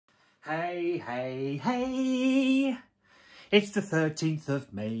Hey, hey, hey, it's the 13th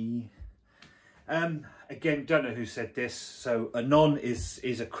of May. Again, don't know who said this, so Anon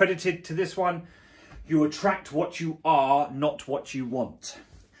is accredited to this one. You attract what you are, not what you want.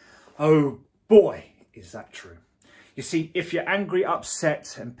 Oh boy, is that true. You see, if you're angry,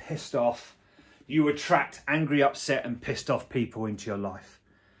 upset and pissed off, you attract angry, upset and pissed off people into your life.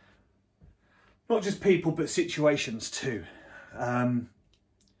 Not just people, but situations too.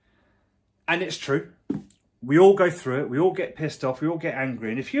 And it's true. We all go through it. We all get pissed off. We all get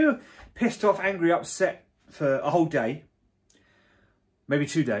angry. And if you're pissed off, angry, upset for a whole day, maybe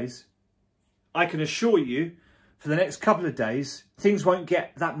 2 days, I can assure you for the next couple of days, things won't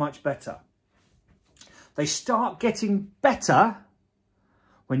get that much better. They start getting better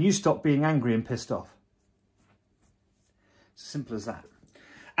when you stop being angry and pissed off. It's as simple as that.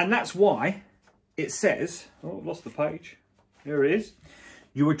 And that's why it says, oh, I've lost the page. Here it is.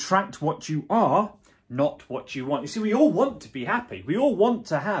 You attract what you are, not what you want. You see, we all want to be happy. We all want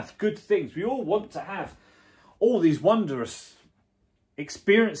to have good things. We all want to have all these wondrous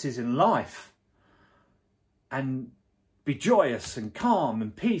experiences in life and be joyous and calm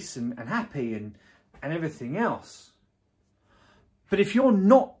and peace and happy and everything else. But if you're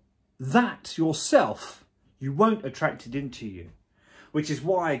not that yourself, you won't attract it into you. Which is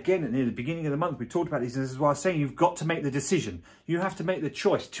why, again, near the beginning of the month, we talked about these, and this is why I was saying you've got to make the decision. You have to make the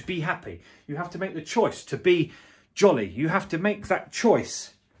choice to be happy. You have to make the choice to be jolly. You have to make that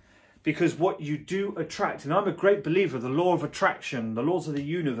choice, because what you do attract, and I'm a great believer of the law of attraction, the laws of the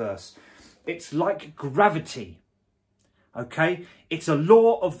universe. It's like gravity, okay? It's a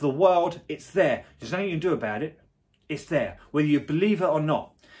law of the world. It's there. There's nothing you can do about it. It's there, whether you believe it or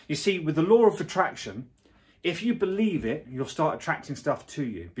not. You see, with the law of attraction, if you believe it, you'll start attracting stuff to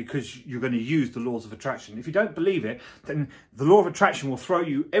you because you're going to use the laws of attraction. If you don't believe it, then the law of attraction will throw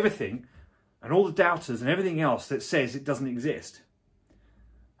you everything and all the doubters and everything else that says it doesn't exist.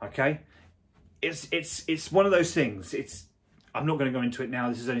 Okay? It's one of those things. I'm not going to go into it now.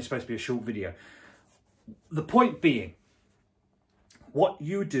 This is only supposed to be a short video. The point being, what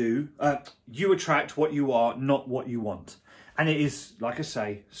you do, you attract what you are, not what you want. And it is, like I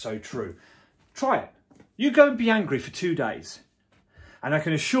say, so true. Try it. You go and be angry for 2 days. And I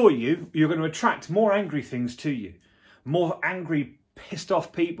can assure you, you're going to attract more angry things to you. More angry, pissed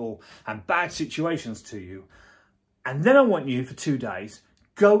off people and bad situations to you. And then I want you for 2 days,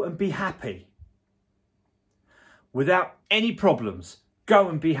 go and be happy. Without any problems, go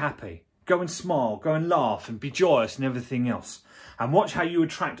and be happy. Go and smile, go and laugh and be joyous and everything else. And watch how you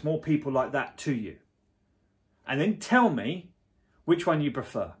attract more people like that to you. And then tell me which one you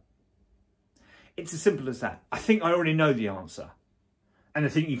prefer. It's as simple as that. I think I already know the answer. And I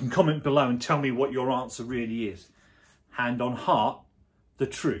think you can comment below and tell me what your answer really is. Hand on heart, the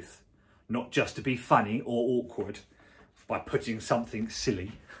truth. Not just to be funny or awkward by putting something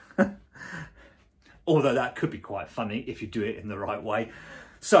silly. Although that could be quite funny if you do it in the right way.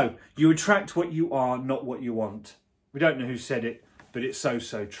 So, you attract what you are, not what you want. We don't know who said it, but it's so,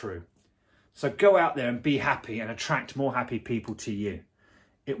 so true. So go out there and be happy and attract more happy people to you.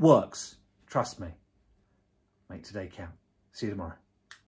 It works. Trust me. Make today count. See you tomorrow.